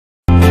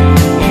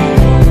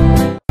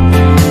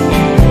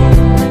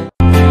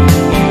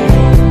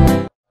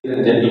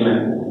and gentlemen,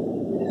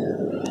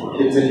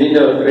 it's indeed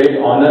a great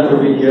honor to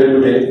be here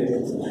today.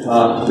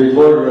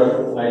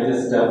 Before I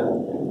just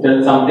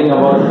tell something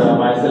about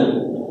myself,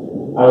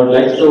 I would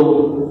like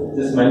to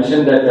just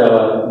mention that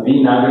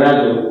V.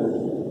 Nagaraju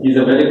is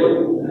a very good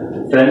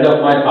friend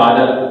of my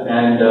father,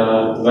 and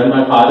when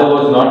my father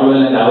was not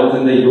well and I was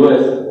in the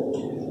US,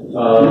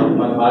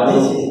 my father,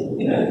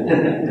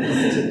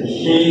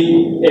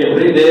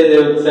 every day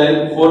they would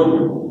send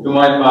food to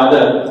my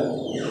father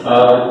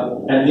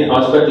at the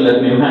hospital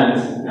at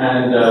Newhands,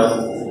 and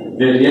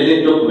they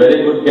really took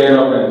very good care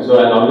of him, so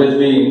I'll always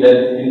be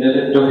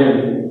indebted to him.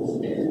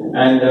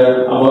 And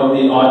about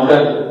the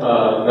author,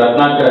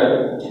 Ratnakar,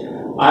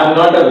 I'm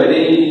not a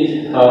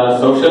very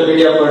social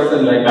media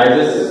person. Like, I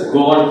just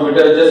go on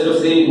Twitter just to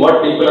see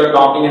what people are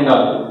talking and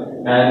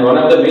all. And one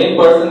of the main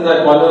persons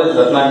I follow is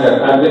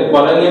Ratnakar. I've been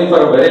following him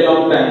for a very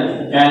long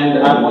time, and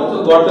I've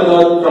also got to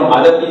know from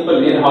other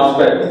people in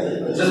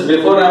hospital. Just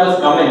before I was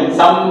coming,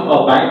 some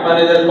bank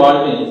manager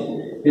called me.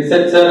 He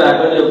said, "Sir, I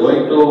heard you're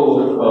going to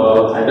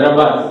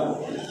Hyderabad.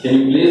 Can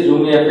you please do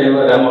me a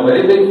favor? I'm a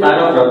very big fan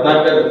of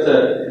Ratnakar, sir.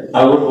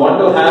 I would want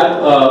to have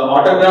an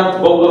autographed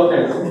book of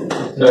him."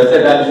 So I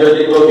said, "I'll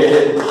surely go get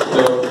it."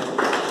 So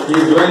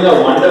he's doing a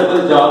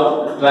wonderful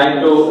job trying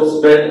to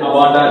spread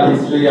about our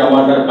history,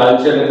 about our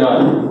culture and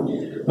all.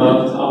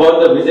 About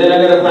the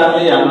Vijayanagara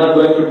family, I'm not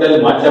going to tell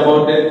much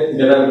about it.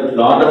 There are a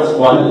lot of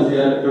scholars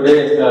here. Today,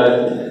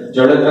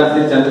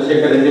 Jodatrasi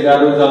Chandrasekhar Reddy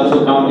Garu has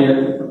also come here.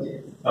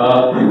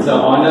 It's an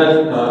honor.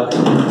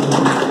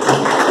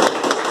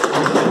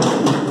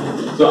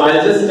 So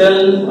I'll just tell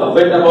a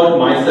bit about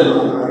myself.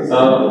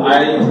 I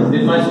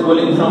did my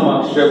schooling from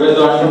Sri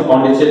Krishna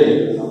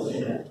Pondicherry,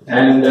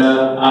 and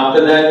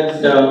after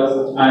that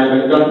I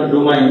went on to do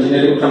my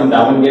engineering from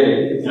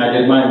Davangere. I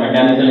did my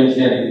mechanical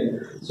engineering.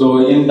 So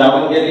in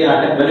Davangere I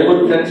had very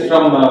good friends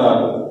from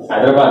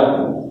Hyderabad.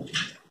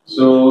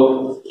 So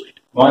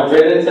my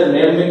parents had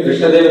named me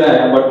Krishna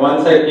Devaraya, but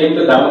once I came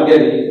to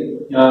Davangere,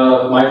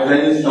 my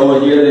friends over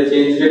here, they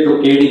changed it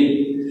to KD.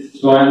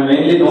 So I am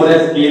mainly known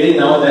as KD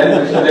now than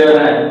Krishna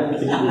Devaraya.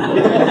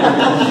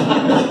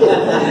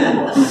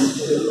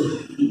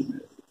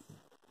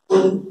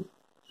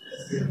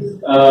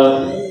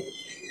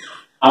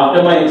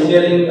 After my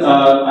engineering,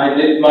 I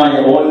did my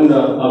own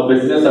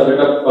business, a bit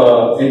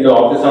of into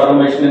office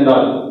automation and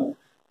all.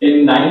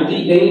 In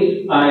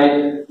 '98,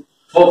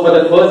 for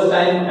the first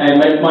time,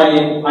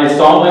 I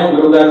saw my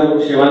Guru Garu,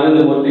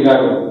 Shivananda Murthy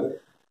Garu.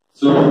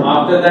 So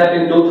after that,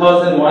 in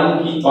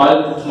 2001, he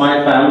called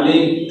my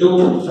family to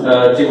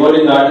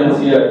Tivoli Gardens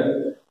here.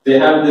 They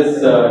have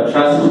this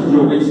trust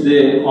through which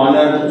they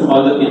honor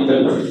all the people.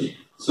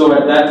 So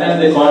at that time,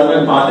 they called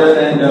my father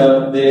and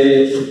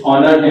they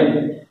honored him.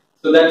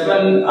 So that's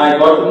when I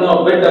got to know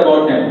a bit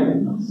about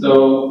him.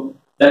 So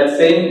that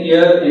same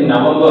year in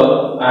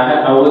November,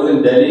 I was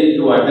in Delhi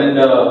to attend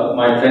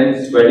my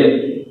friend's wedding,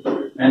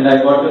 and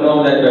I got to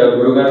know that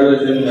Guru Garu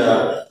is in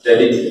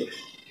Delhi.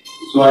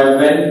 So I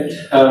went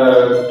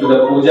to the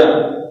puja.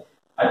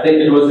 I think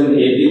it was in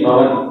AP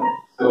Bhavan.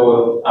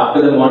 So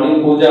after the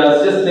morning puja, I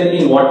was just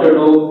thinking what to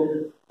do.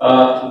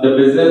 The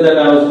business that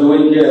I was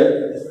doing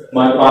here,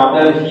 my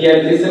partner, he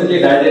had recently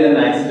died in an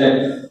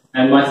accident.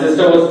 And my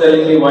sister was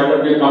telling me, "Why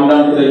don't you come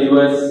down to the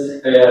US?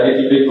 It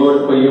will be good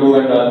for you."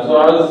 And so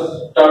I was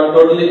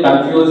totally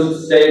confused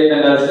state,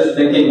 and I was just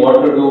thinking what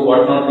to do,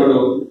 what not to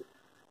do.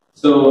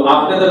 So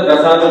after the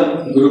prasadam,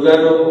 Guru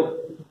Garu,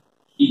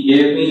 he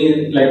gave me,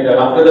 like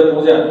after the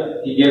puja,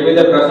 he gave me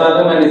the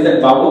prasadam and he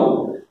said, "Babu,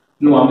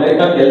 nu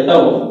America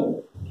keltavu,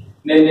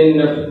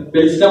 nenu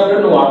pilchinappudu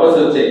nu vapas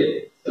vachey."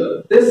 So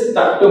this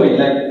stuck to me.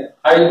 Like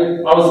I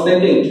was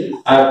thinking,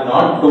 I have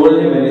not told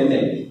him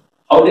anything.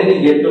 How did he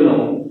get to know?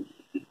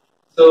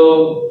 So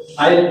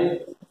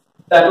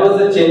that was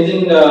a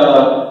changing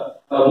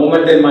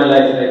moment in my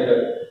life. Like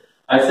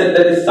I said,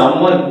 there is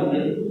someone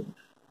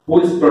who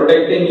is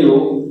protecting you,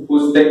 who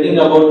is thinking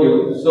about you.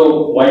 So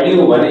why do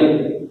you worry?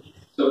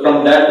 So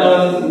from that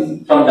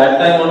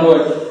time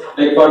onwards,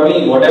 like for me,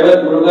 whatever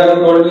Guru Garu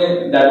told me,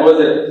 that was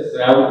it. So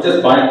I would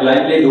just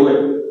blindly do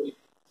it.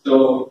 So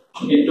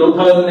in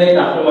 2008,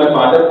 after my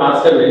father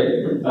passed away,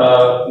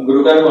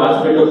 Guru Garu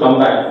asked me to come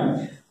back.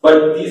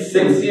 But these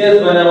 6 years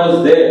when I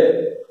was there,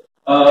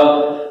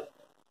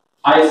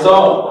 I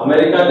saw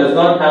America does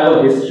not have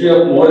a history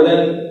of more than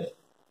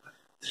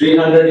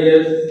 300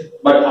 years.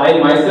 But I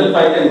myself,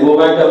 I can go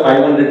back to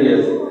 500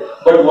 years.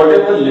 But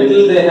whatever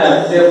little they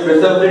have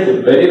preserved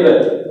it very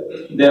well.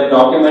 They have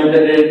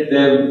documented it,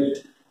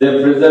 they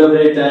have preserved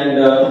it, and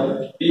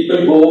people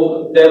go,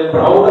 they are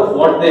proud of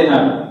what they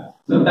have.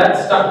 So that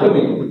stuck to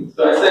me.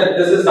 So I said,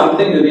 this is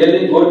something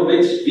really good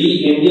which we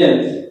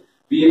Indians,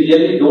 we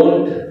really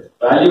don't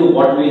value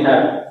what we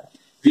have.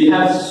 We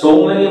have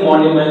so many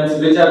monuments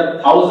which are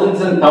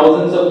thousands and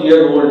thousands of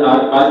years old.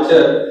 Our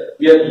culture,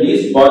 we are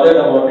least bothered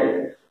about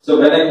it. So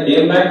when I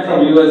came back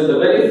from US, the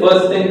very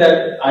first thing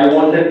that I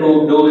wanted to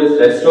do is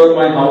restore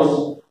my house.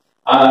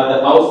 The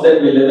house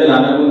that we live in,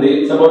 Anagundi,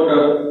 it's about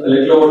a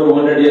little over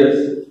 200 years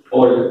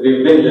old.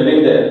 We've been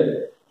living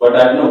there, but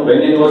I don't know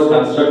when it was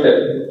constructed.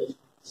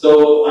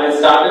 So I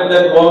started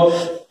that work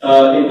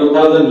in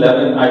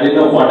 2011. I didn't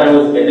know what I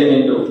was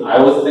getting into.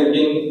 I was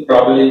thinking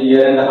probably a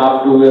year and a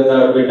half, 2 years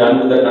I would be done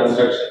with the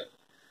construction.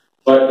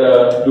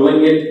 But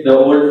doing it the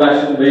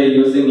old-fashioned way,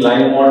 using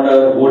lime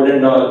mortar, wood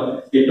and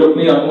all, it took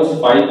me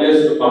almost 5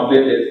 years to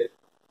complete it.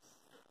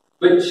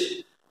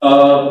 Which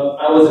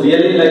I was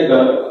really like,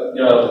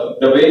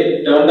 the way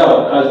it turned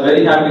out, I was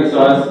very happy. So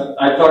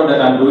I thought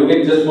that I'm doing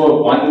it just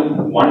for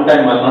one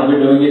time, I'll not be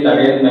doing it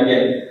again and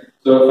again.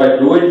 So if I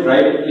do it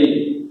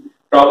rightly,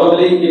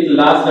 probably it will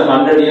last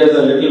 100 years,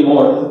 a little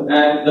more.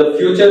 And the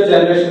future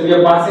generation, we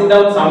are passing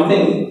down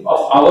something of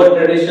our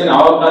tradition,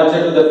 our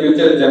culture to the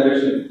future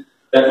generation.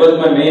 That was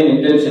my main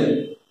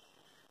intention.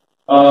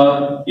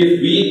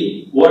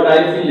 What I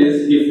feel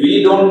is, if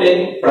we don't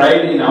take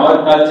pride in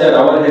our culture,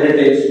 our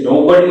heritage,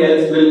 nobody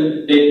else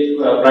will take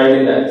pride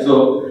in that.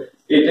 So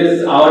it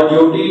is our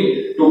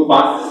duty to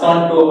pass this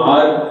on to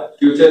our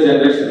future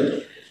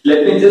generation.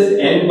 Let me just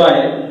end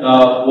by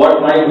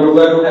what my Guru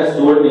Garu has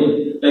told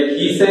me. Like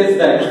he says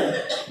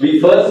that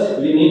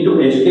we need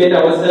to educate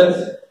ourselves,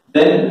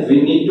 then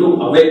we need to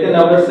awaken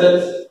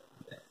ourselves,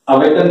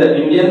 awaken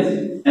the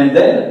Indians, and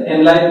then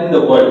enlighten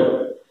the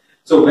world.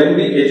 So when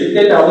we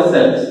educate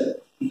ourselves,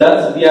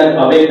 thus we are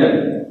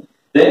awakened,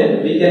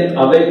 then we can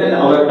awaken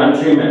our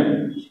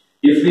countrymen.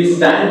 If we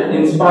stand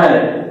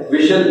inspired,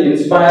 we shall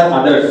inspire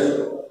others.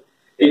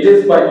 It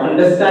is by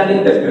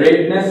understanding the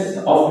greatness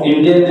of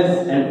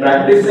Indianness and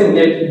practicing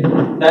it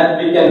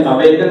that we can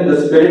awaken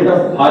the spirit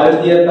of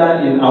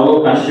Bharatiyata in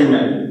our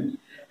countrymen.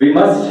 We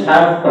must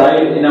have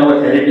pride in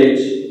our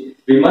heritage.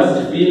 We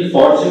must feel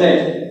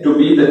fortunate to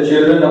be the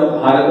children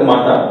of Bharat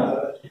Mata.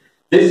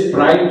 This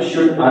pride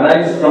should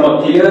arise from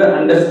a clear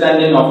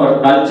understanding of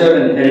our culture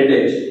and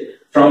heritage,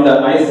 from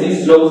the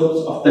icy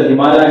slopes of the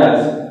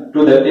Himalayas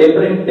to the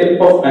tapering tip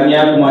of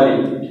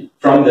Kanyakumari,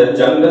 from the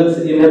jungles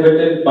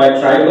inhabited by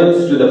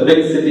tribals to the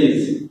big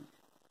cities,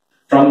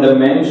 from the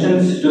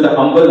mansions to the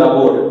humble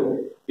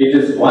abode. It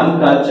is one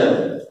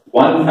culture,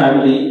 one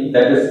family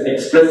that is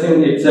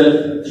expressing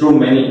itself through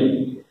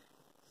many.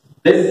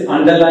 This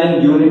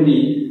underlying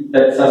unity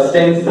that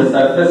sustains the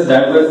surface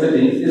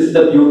diversity is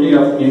the beauty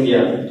of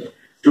India.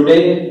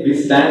 Today, we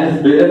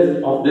stand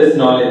bereft of this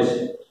knowledge,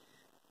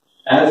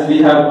 as we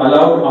have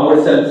allowed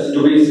ourselves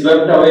to be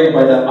swept away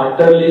by the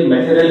utterly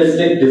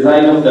materialistic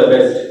design of the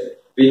West.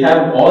 We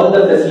have all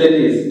the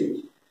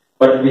facilities,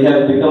 but we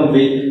have become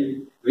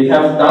weak. We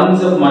have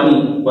tons of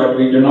money, but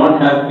we do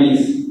not have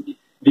peace.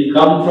 We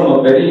come from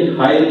a very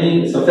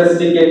highly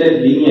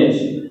sophisticated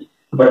lineage,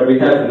 but we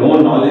have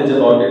no knowledge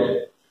about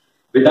it.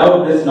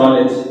 Without this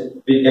knowledge,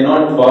 we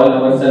cannot call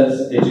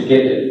ourselves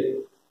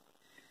educated.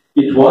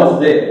 It was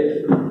there.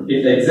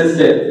 It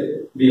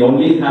existed. We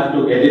only have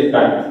to get it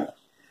back.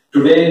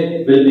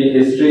 Today will be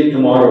history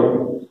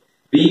tomorrow.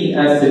 We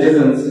as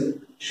citizens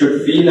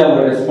should feel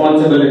our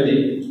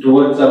responsibility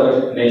towards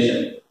our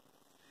nation.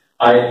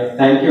 I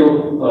thank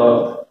you,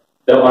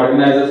 the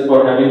organizers,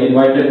 for having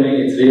invited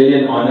me. It's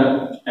really an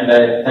honor, and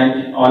I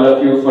thank all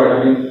of you for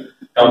having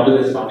come to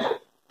this function.